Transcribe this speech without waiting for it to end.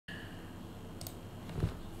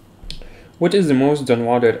What is the most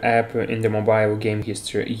downloaded app in the mobile game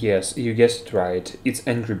history? Yes, you guessed it right. It's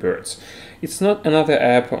Angry Birds. It's not another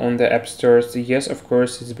app on the app stores. Yes, of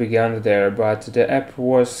course, it's began there, but the app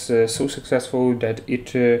was so successful that it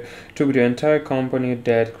took the entire company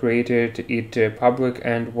that created it public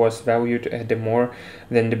and was valued at more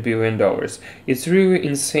than $1 billion. It's really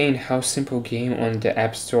insane how simple game on the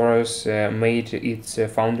app stores made its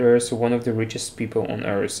founders one of the richest people on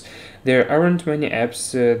earth. There aren't many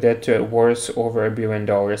apps that worth over $1 billion.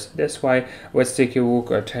 That's why let's take a look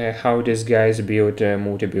at how these guys build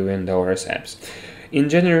multi-billion-dollar apps. In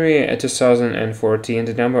January 2014,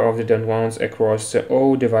 the number of the downloads across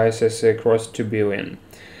all devices crossed 2 billion.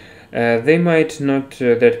 They might not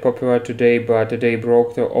that popular today, but they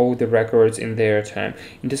broke all the records in their time.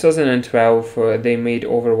 In 2012, they made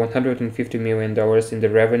over $150 million in the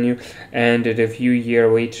revenue, and a few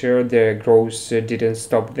years later, their growth didn't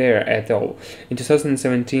stop there at all. In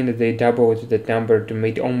 2017, they doubled that number to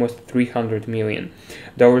make almost $300 million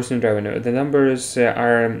in revenue. The numbers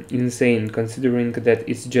are insane considering that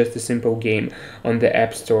it's just a simple game on the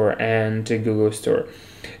App Store and Google Store.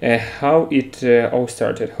 How it all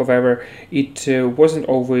started. However, it wasn't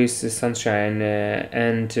always sunshine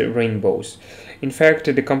and rainbows. In fact,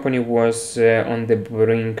 the company was on the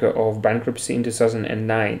brink of bankruptcy in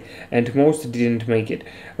 2009, and most didn't make it.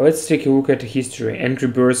 Let's take a look at history. Angry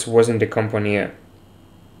Birds wasn't the company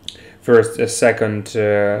first, second,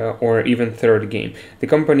 or even third game. The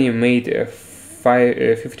company made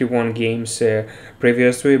 51 games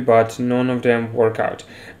previously, but none of them worked out.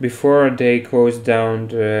 Before they closed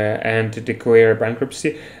down and declared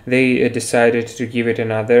bankruptcy, they decided to give it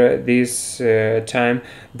another. This time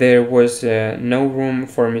there was no room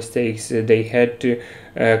for mistakes. They had to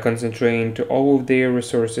concentrate all of their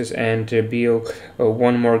resources and build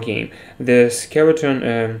one more game. The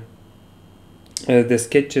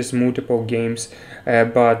sketches multiple games,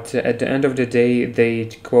 but at the end of the day they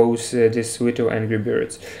close these little Angry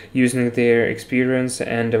Birds using their experience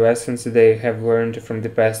and the lessons they have learned from the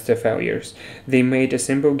past failures. They made a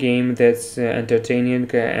simple game that's entertaining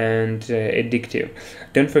and addictive.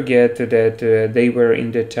 Don't forget that they were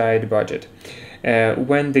in the tight budget.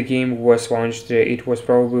 When the game was launched, it was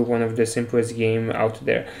probably one of the simplest games out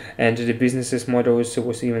there, and the business model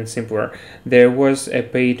was even simpler. There was a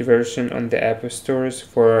paid version on the App Stores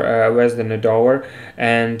for less than $1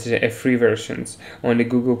 and a free versions on the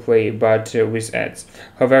Google Play, but with ads.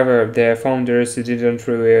 However, the founders didn't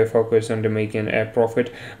really focus on making a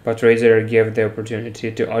profit, but rather gave the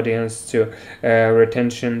opportunity to audience to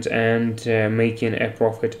retention, and making a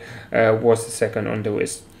profit was second on the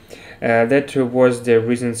list. That was the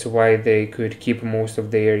reasons why they could keep most of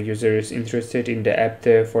their users interested in the app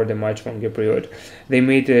for the much longer period. They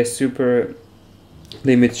made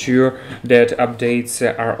sure that updates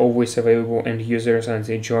are always available and users are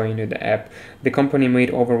enjoying the app. The company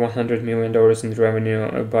made over $100 million in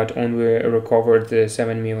revenue, but only recovered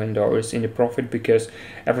 $7 million in the profit because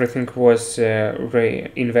everything was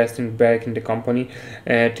reinvesting back in the company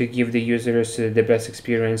to give the users the best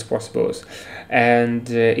experience possible. And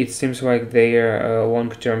it seems like their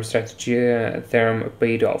long-term strategy term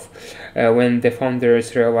paid off. When the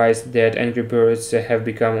founders realized that Angry Birds have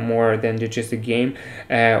become more than just a game,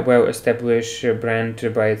 well-established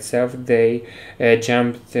brand by itself, they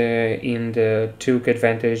jumped in and took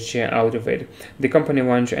advantage out of it. The company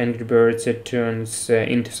launched Angry Birds Turns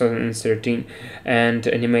in 2013 and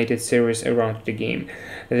animated series around the game.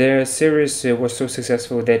 The series was so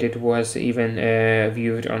successful that it was even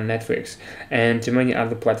viewed on Netflix and many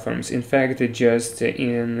other platforms. In fact, just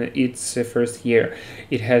in its first year,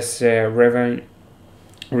 it has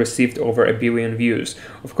received over 1 billion views.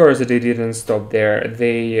 Of course, they didn't stop there.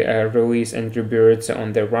 They released Angry Birds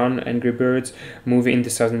on the Run, Angry Birds movie in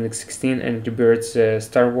 2016, Angry Birds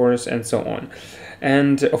Star Wars, and so on.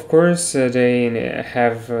 And of course, they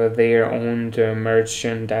have their own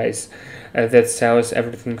merchandise that sells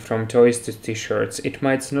everything from toys to t-shirts. It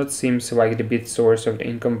might not seem like the big source of the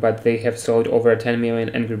income, but they have sold over 10 million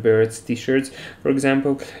Angry Birds t-shirts, for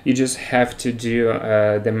example. You just have to do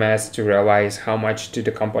the math to realize how much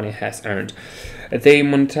the company has earned. They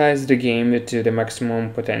monetize the game to the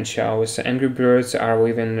maximum potential. So Angry Birds are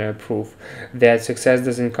living proof that success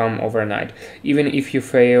doesn't come overnight. Even if you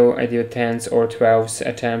fail at your 10th or 12th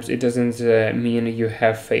attempts, it doesn't mean you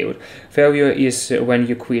have failed. Failure is when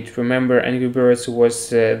you quit. Remember, Angry Birds was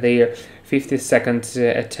their 52nd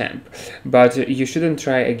attempt, but you shouldn't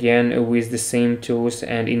try again with the same tools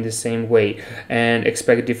and in the same way and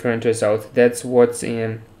expect different results. That's what's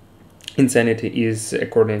in insanity is,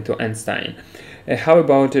 according to Einstein. How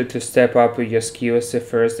about to step up your skills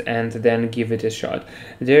first and then give it a shot?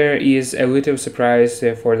 There is a little surprise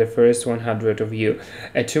for the first 100 of you.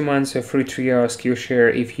 A 2 months free trial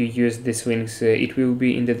Skillshare. If you use these links, it will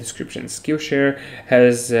be in the description. Skillshare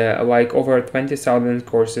has like over 20,000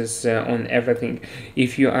 courses on everything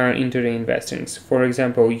if you are into the investing. For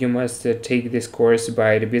example, you must take this course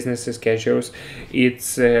by the business schedules.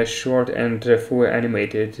 It's short and fully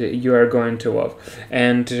animated. You are going to love.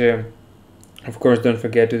 And of course, don't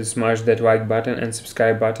forget to smash that like button and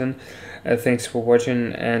subscribe button. Thanks for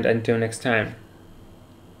watching, and until next time.